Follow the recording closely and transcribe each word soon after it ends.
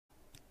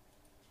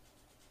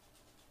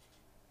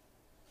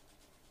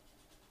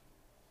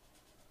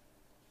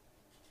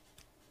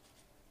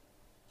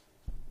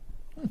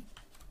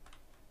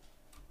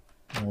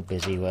All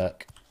busy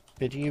work.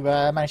 Did you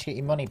manage to get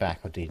your money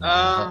back, or did you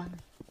not have it?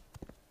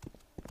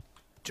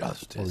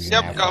 Justice.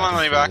 Yep, got my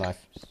money back.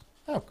 Life?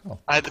 Oh, cool.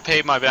 I had to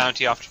pay my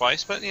bounty off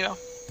twice, but you know.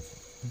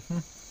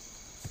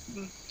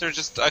 They're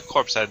just a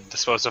corpse I'd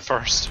dispose of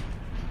first.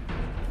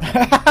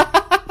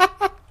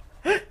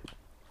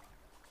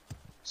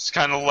 Just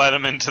kind of let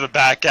him into the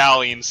back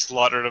alley and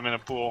slaughtered him in a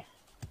pool.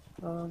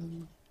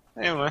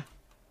 Anyway.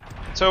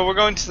 So we're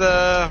going to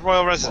the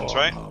royal residence,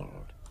 right?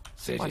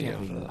 City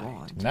of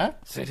light. No?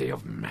 City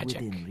of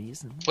magic.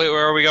 Wait,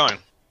 where are we going?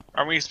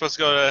 Aren't we supposed to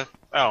go to...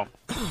 Oh.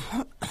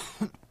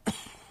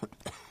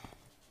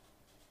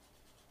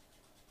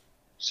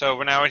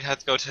 So now we have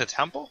to go to the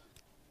temple?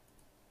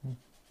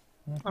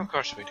 Of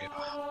course we do.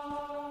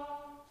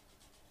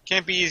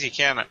 Can't be easy,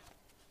 can it?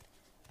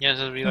 Yeah,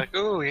 just be like,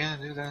 oh yeah,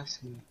 do this.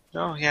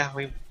 Oh yeah,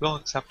 we will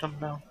accept them.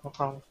 No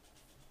problem.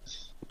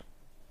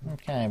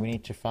 Okay, we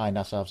need to find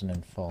ourselves an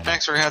informant.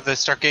 Next, we have to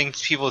start getting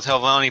people to tell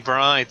Vonnie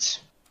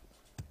brides.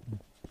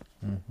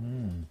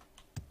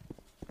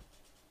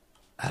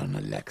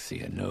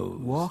 Almalexia knows.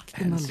 Walk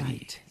in the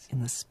light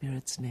in the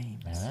spirit's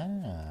names.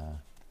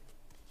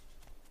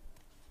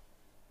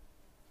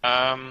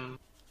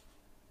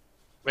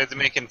 We have to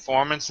make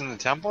informants in the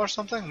temple or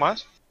something?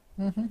 What?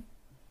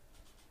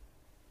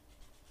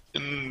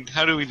 And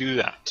how do we do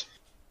that?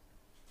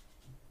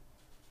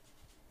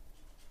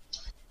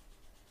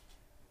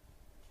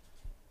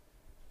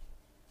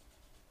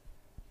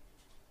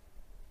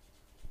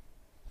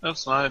 No,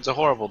 it's not. It's a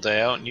horrible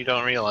day out and you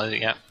don't realize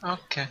it yet.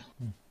 Okay.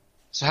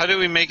 So how do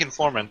we make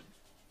informant?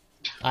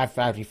 I've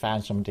already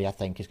found somebody I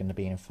think is going to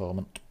be an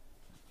informant.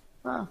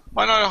 Why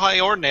not a high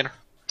ordinator?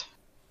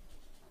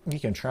 You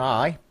can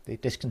try. The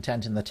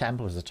discontent in the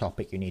temple is the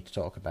topic you need to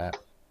talk about.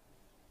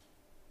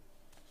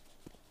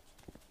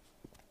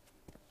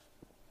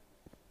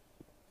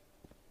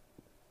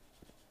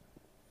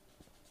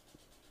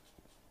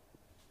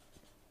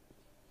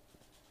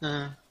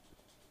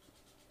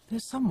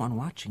 There's someone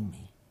watching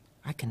me.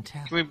 I can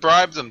tell. Can we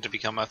bribe them to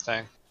become a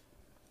thing?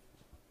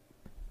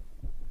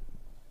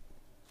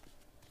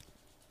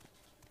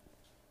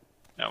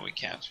 No, we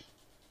can't.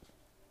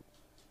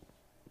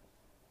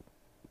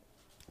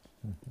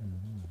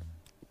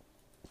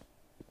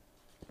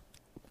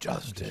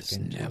 Justice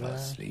never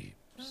sleeps.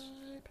 You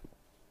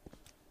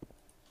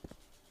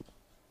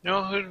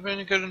know who'd have been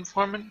a good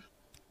informant?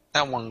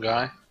 That one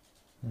guy.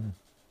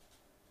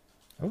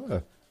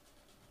 Oh.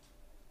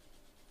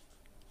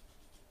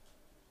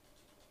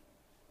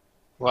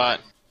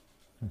 What?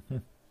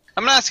 I'm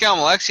gonna ask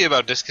Almalexia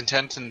about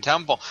discontent in the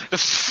temple.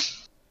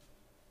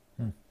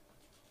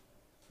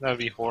 That'd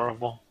be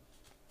horrible.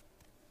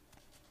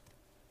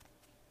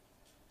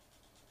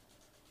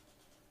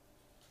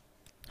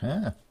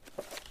 Huh.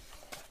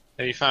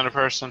 Have you found a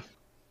person?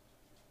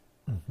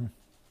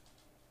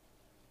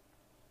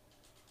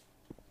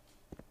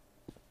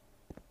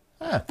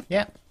 Oh,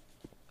 yeah.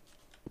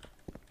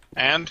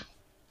 And?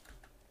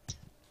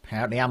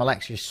 Apparently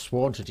Amalexia is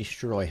sworn to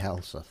destroy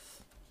Helseth.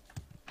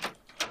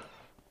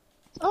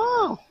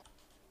 Oh!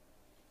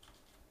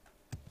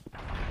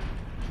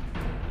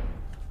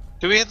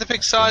 Do we have to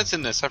pick sides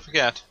in this? I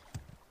forget.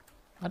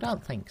 I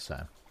don't think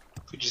so.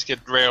 We just get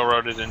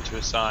railroaded into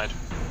a side.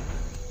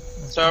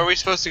 So are we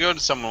supposed to go to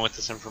someone with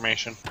this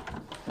information?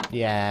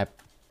 Yeah.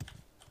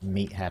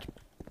 Meathead.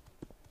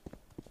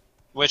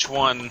 Which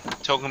one?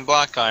 Token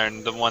black guy or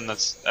the one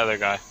that's the other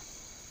guy?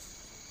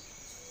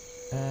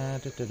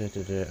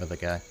 Other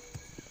guy.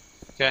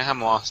 Okay,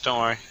 I'm lost. Don't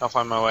worry. I'll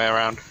find my way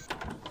around.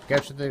 Go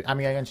to the. I'm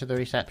going to the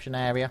reception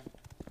area.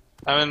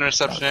 I'm in the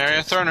reception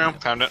area. Throne room.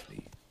 Found it.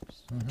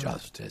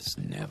 Justice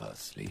never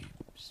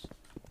sleeps.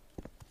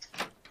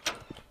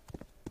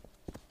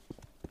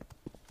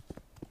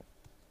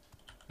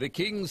 The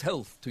king's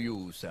health to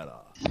you,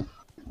 Sarah.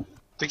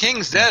 The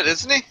king's dead,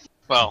 isn't he?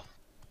 Well,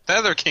 the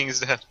other king's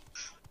dead.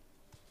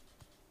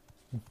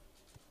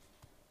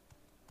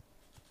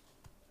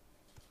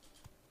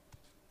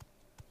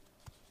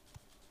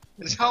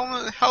 Is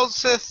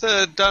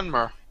Helseth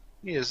Dunmer?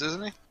 He is,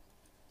 isn't he?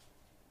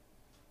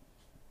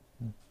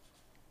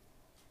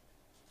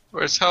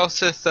 Or is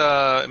Helseth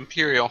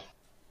Imperial?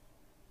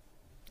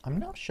 I'm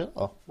not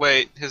sure.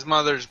 Wait, his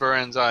mother's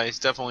Baran's eye. He's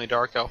definitely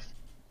dark elf.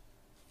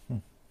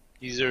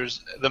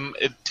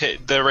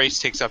 The race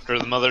takes after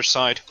the mother's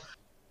side.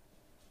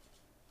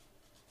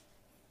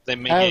 They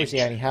make is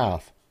he only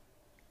half?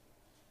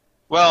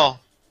 Well,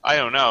 I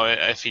don't know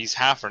if he's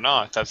half or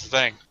not. That's the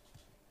thing.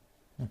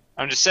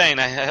 I'm just saying,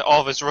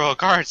 all of his royal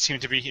guards seem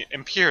to be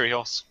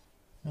Imperials.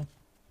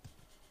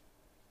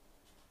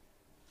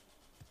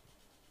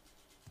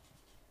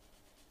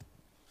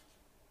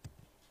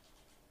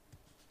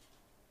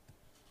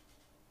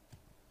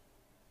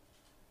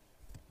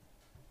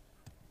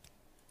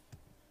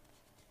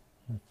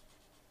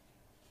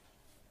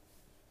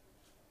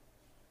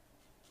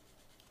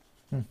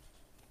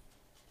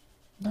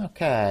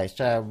 Okay,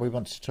 so we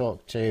want to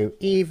talk to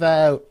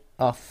Ivo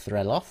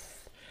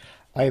Othreloth,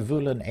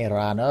 Ivulan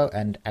Erano,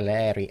 and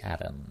Aleri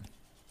Aaron.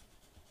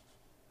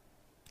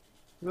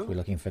 We're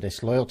looking for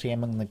disloyalty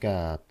among the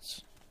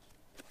guards.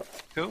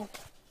 Who?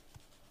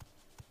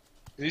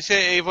 Did you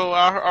say Avo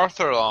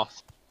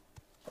Arthurloth?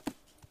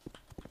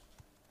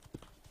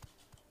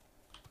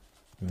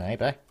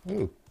 Maybe.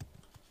 Ooh.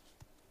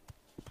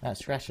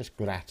 That's gratis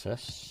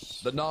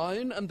gratis. The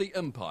Nine and the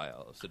Empire,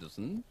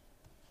 citizen.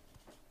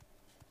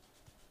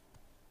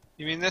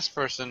 You mean this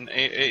person,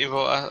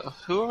 Avo?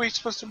 Who are we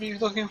supposed to be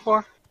looking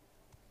for?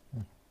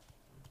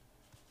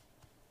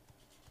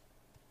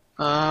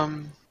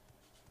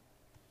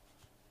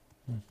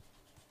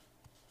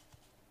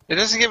 It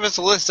doesn't give us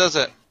a list, does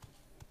it?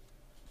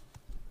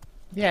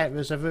 Yeah, it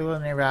was a rule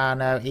in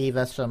Irano,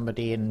 either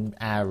somebody in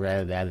our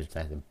row there was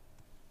them.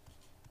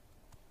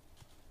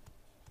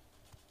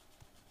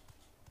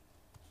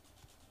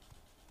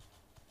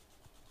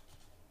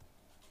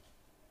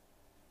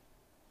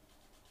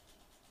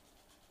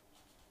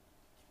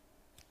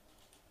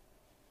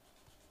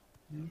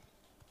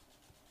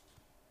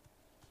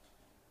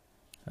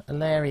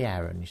 Larry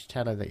Aaron, you should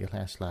tell her that you'll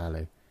hear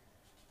slowly.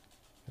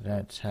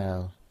 Don't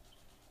tell.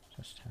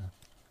 Just tell.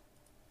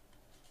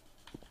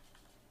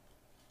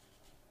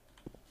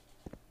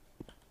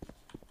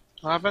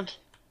 What happened?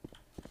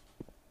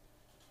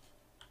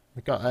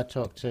 We got her to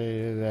talk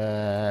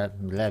to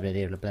blah blah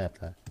blah blah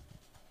blah.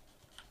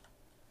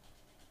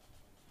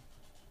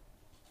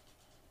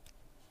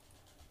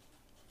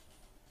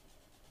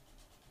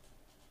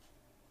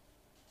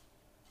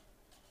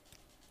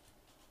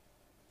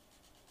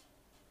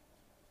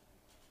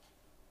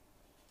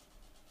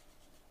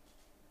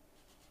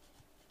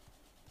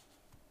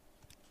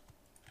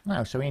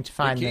 No, so we need to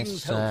find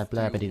this blah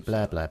blah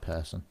blah blah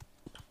person.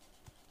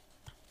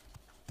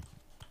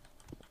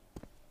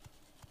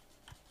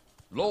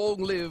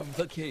 Long live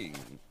the king.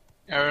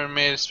 Aaron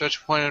made a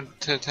special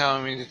point to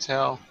telling me to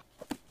tell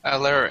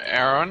Larry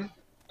Aaron.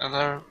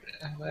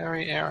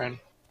 Larry Aaron.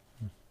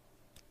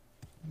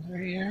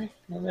 Larry Aaron?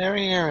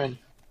 Larry Aaron.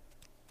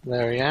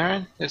 Larry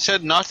Aaron? It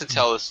said not to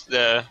tell us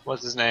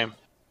what's his name.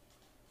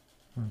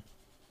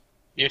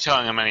 You're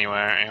telling him anyway,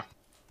 aren't you?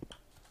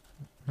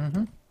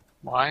 Mm-hmm.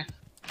 Why?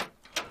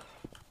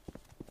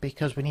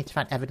 Because we need to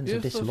find evidence of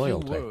If a few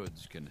disloyalty.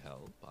 words can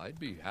help, I'd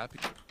be happy.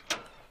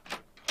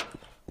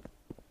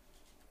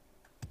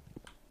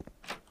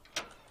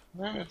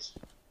 Where is?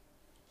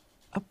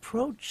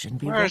 Approach and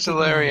be Where's the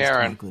recognized, Larry my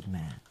Aaron? good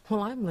man.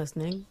 Well, I'm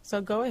listening,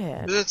 so go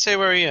ahead. Does it say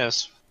where he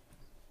is?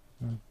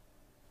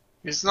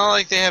 It's not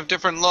like they have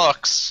different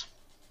looks.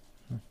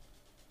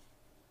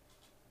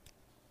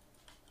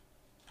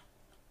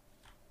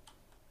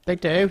 They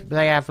do.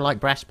 They have like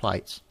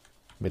breastplates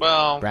with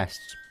Well-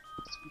 breasts.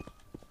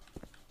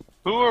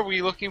 Who are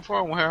we looking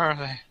for? Where are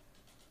they?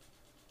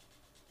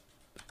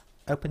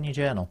 Open your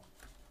journal.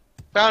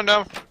 Found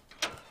him.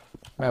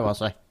 Where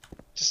was I?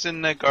 Just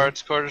in the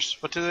guards' quarters.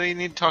 What do they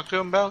need to talk to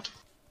him about?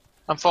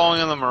 I'm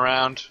following them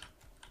around.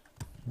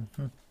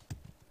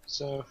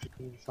 So if you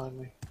can find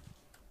me.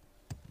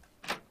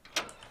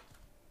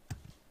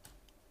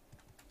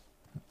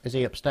 Is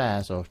he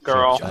upstairs or she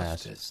Girl. upstairs?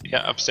 Justice.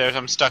 Yeah, upstairs.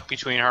 I'm stuck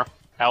between her.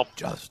 Help.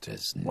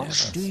 Justice What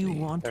never do you sleeps.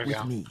 want There we with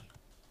go. me?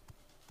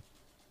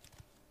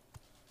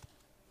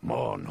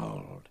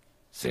 Mornold,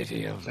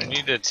 city of I law,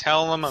 need to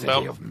tell them city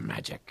about of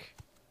magic.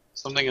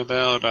 something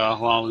about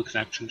Lalu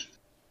connections.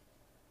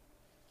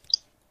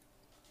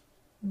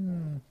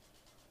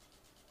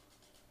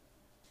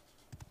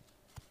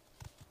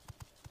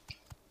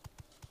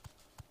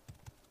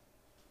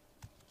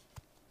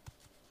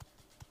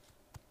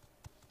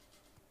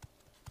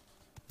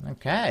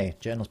 Okay,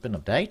 journal's been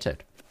updated.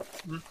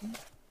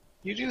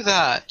 You do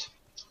that.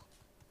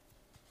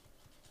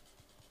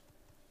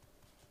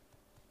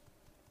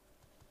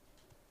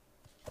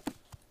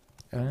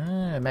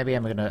 Maybe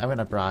I'm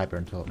gonna bribe her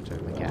and talk to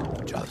him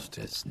again.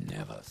 Justice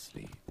never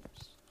sleeps.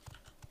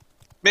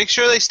 Make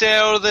sure they stay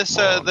out of this.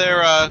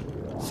 Their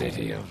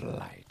City of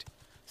light,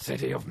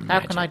 city of How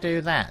magic. can I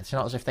do that? It's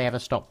not as if they ever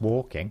stop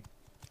walking.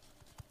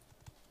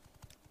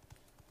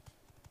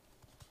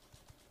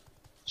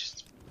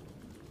 Just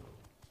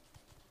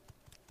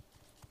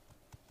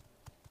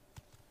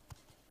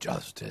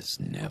Justice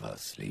never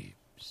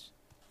sleeps.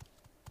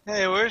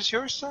 hey, where's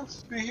your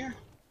stuff? Right here.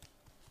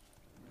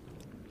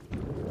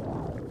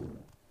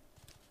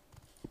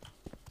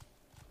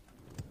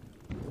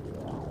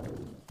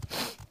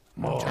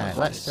 Alright,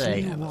 let's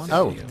see. never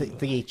Oh, sleeps.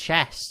 the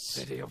chests.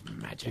 City of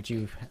magic.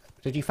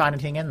 Did you find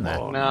anything in there?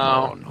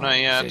 No, not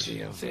yet.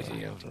 City of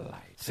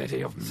light,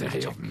 city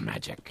of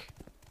magic.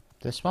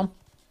 This one?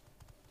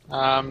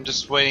 I'm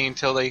just waiting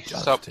until they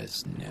stop.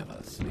 Justice never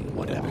sleeps.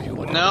 Whatever you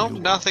want. No,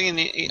 nothing in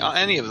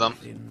any of them.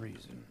 In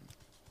reason.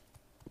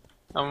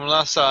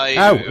 Unless I.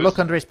 Oh, look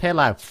under his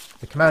pillow.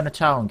 The Kimono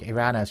Tong,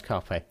 Irano's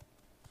copy.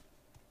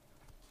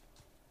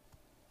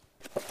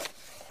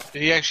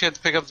 Did he actually have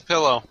to pick up the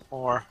pillow,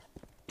 or?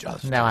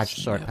 Justice No, I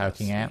just saw it never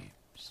poking out.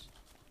 sleeps.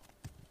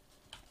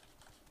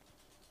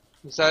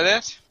 Is that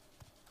it?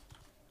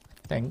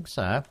 I think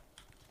so.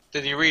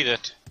 Did he read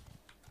it?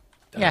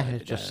 Yeah,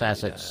 it just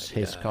says it's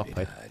his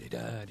copy.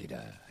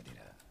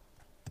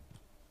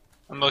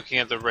 I'm looking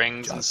at the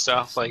rings and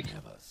stuff. Like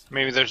Never sleeps.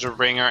 maybe there's a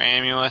ring or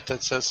amulet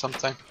that says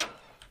something.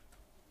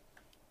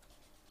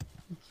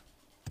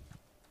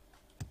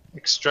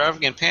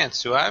 Extravagant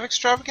pants. Do I have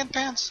extravagant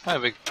pants? I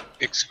have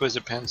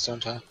exquisite pants,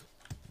 don't I?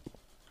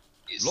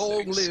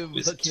 Long live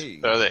the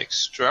king. Are they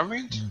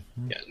extravagant?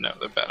 Yeah, no,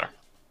 they're better.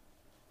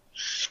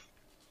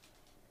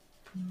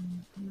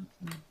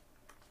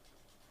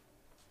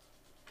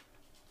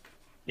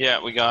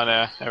 Yeah, we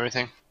got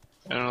everything.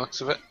 And the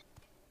looks of it.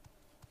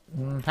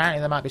 Apparently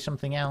there might be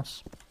something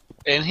else.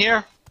 In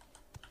here?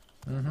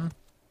 Mm-hmm.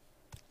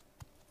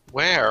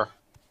 Where?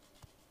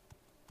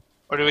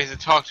 Or do we have to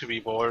talk to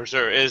people, or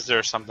is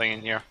there something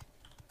in here?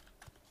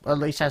 Well,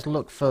 he says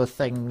look for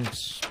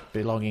things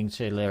belonging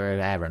to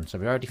Lyra Aaron. So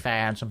we already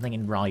found something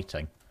in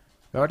writing.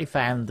 We already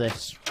found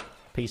this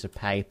piece of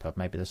paper.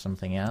 Maybe there's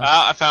something else.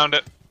 Ah, I found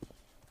it.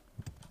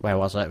 Where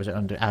was it? Was it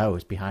under... Oh, it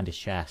was behind his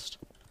chest.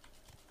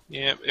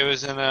 Yep, it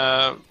was in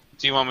a...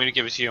 Do you want me to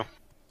give it to you?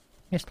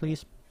 Yes,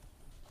 please.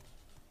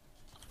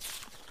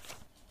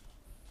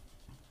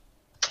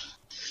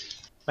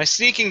 My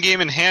sneaking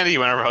came in handy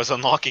whenever I was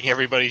unlocking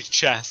everybody's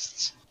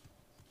chests.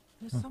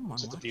 There's someone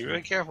So to be watching.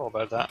 really careful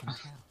about that. I can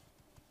tell.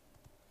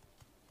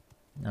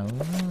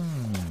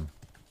 Oh.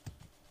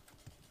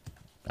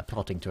 They're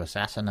plotting to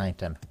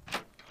assassinate him.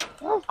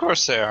 Well, of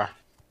course they are.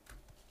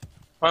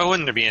 Why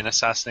wouldn't there be an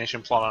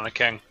assassination plot on a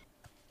king?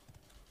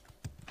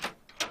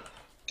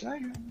 Can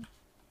I...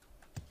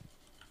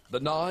 The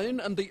Nine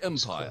and the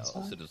Empire,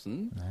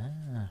 citizen.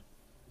 Ah.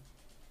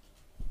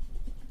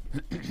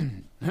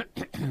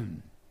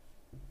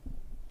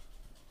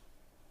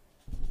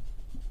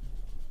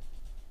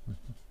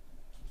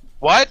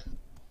 What?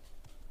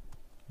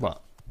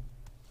 What?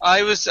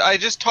 I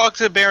just talked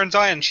to Baron's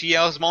Eye and she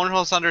yells,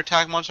 Monhill's under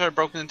attack, monsters are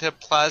broken into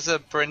Plaza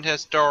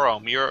Brintes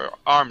Dorum. You're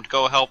armed,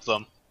 go help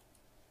them.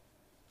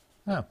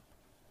 Oh. To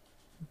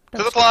Don't the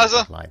skip plaza.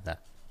 ahead like that.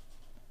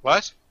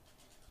 What?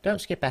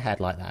 Don't skip ahead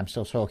like that. I'm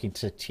still talking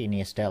to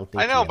Tinius Del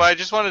I know, but I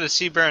just wanted to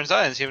see Baron's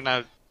Eye and see if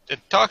I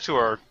could talk to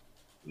her,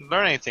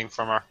 learn anything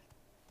from her.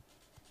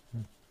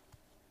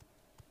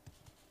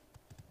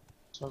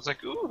 So I was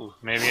like, ooh,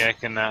 maybe I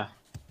can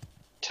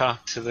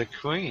talk to the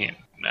Queen.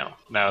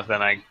 No,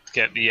 then I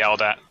get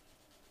yelled at.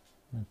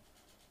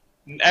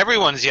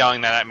 Everyone's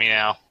yelling that at me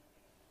now.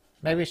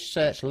 Maybe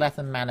search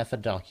Lethem Manor for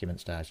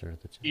documents, Dicer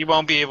of the two. You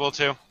won't be able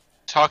to.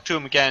 Talk to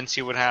him again and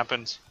see what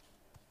happens.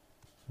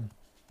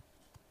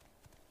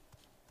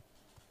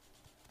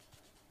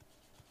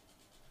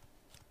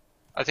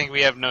 I think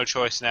we have no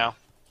choice now.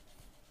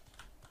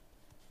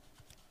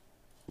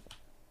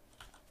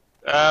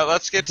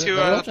 Let's get to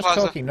They're all the just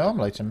plaza. talking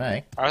normally to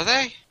me. Are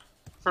they?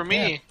 For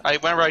me,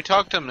 whenever I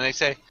talk to them, they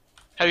say,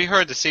 "Have you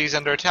heard the city's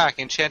under attack?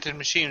 Enchanted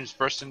machines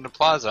burst into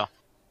plaza."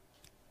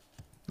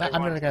 I'm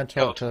going to go and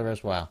talk to her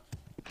as well.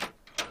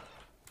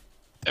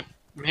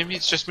 Maybe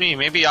it's just me.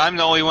 Maybe I'm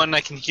the only one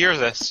that can hear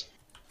this.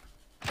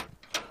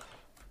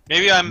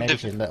 Maybe I'm Maybe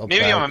she's a little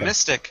maybe I'm a broken.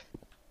 mystic.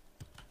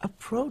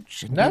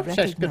 Approach and No, be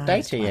says good day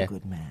recognized, to my you.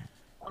 good man.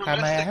 I'm a How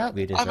may I mystic. help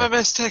you, I'm a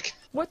mystic.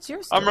 What's your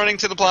I'm story? running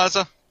to the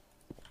plaza.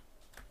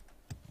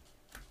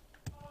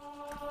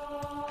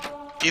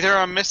 Either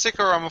I'm mystic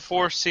or I'm a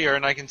foreseer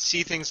and I can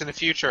see things in the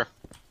future.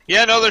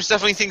 Yeah, no, there's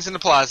definitely things in the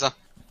plaza.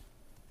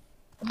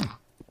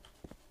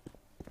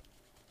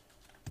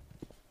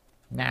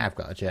 Now I've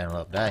got a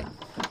journal update.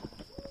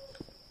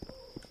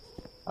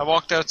 I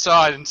walked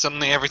outside and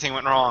suddenly everything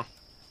went wrong.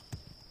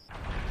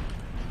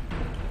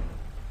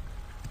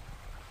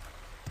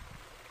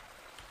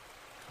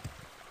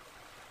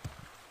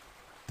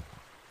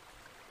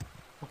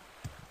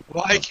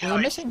 Why You're can't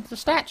I? missing. The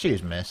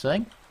statue's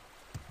missing.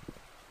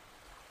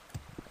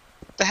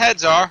 The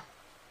heads are.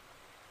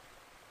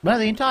 Well,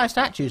 the entire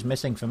statue's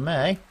missing from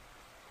me.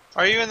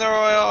 Are you in the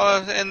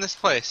royal in this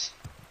place?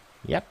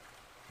 Yep.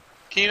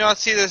 Can you not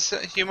see this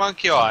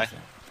homunculi?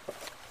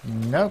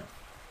 Nope.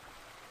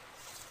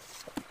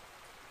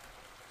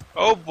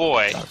 Oh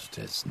boy.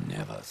 Justice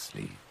never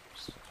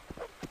sleeps.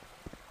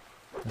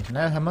 There's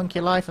no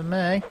homunculi for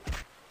me.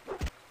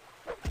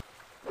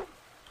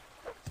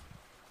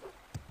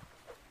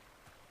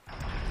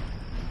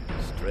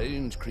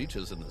 Strange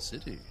creatures in the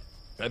city.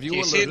 Have you Do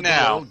you see it alerted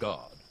now? the royal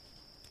guard?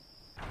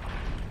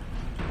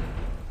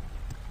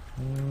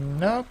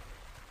 Nope.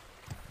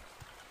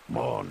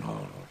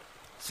 Mornhold.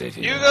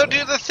 City You of go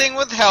do the thing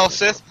with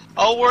Helsith.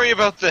 I'll worry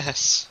about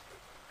this.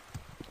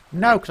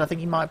 No, because I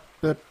think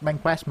the main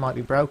quest might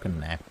be broken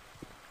now.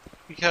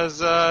 Because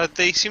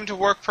they seem to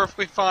work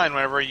perfectly fine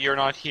whenever you're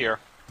not here.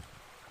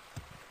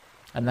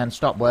 And then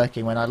stop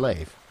working when I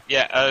leave.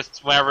 Yeah,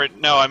 whenever.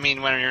 No, I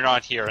mean when you're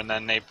not here, and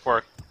then they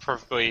work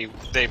perfectly.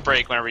 They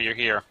break whenever you're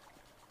here.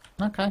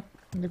 Okay.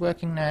 They're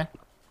working now.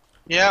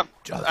 Yep.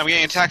 I'm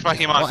getting attacked by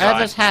homunculi.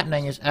 Whatever's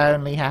happening is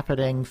only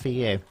happening for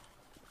you.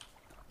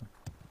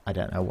 I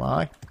don't know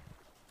why.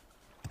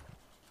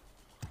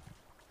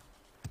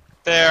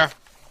 There.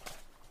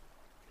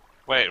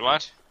 Wait,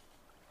 what?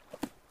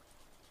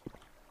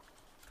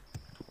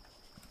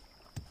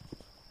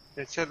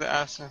 It said the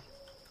acid.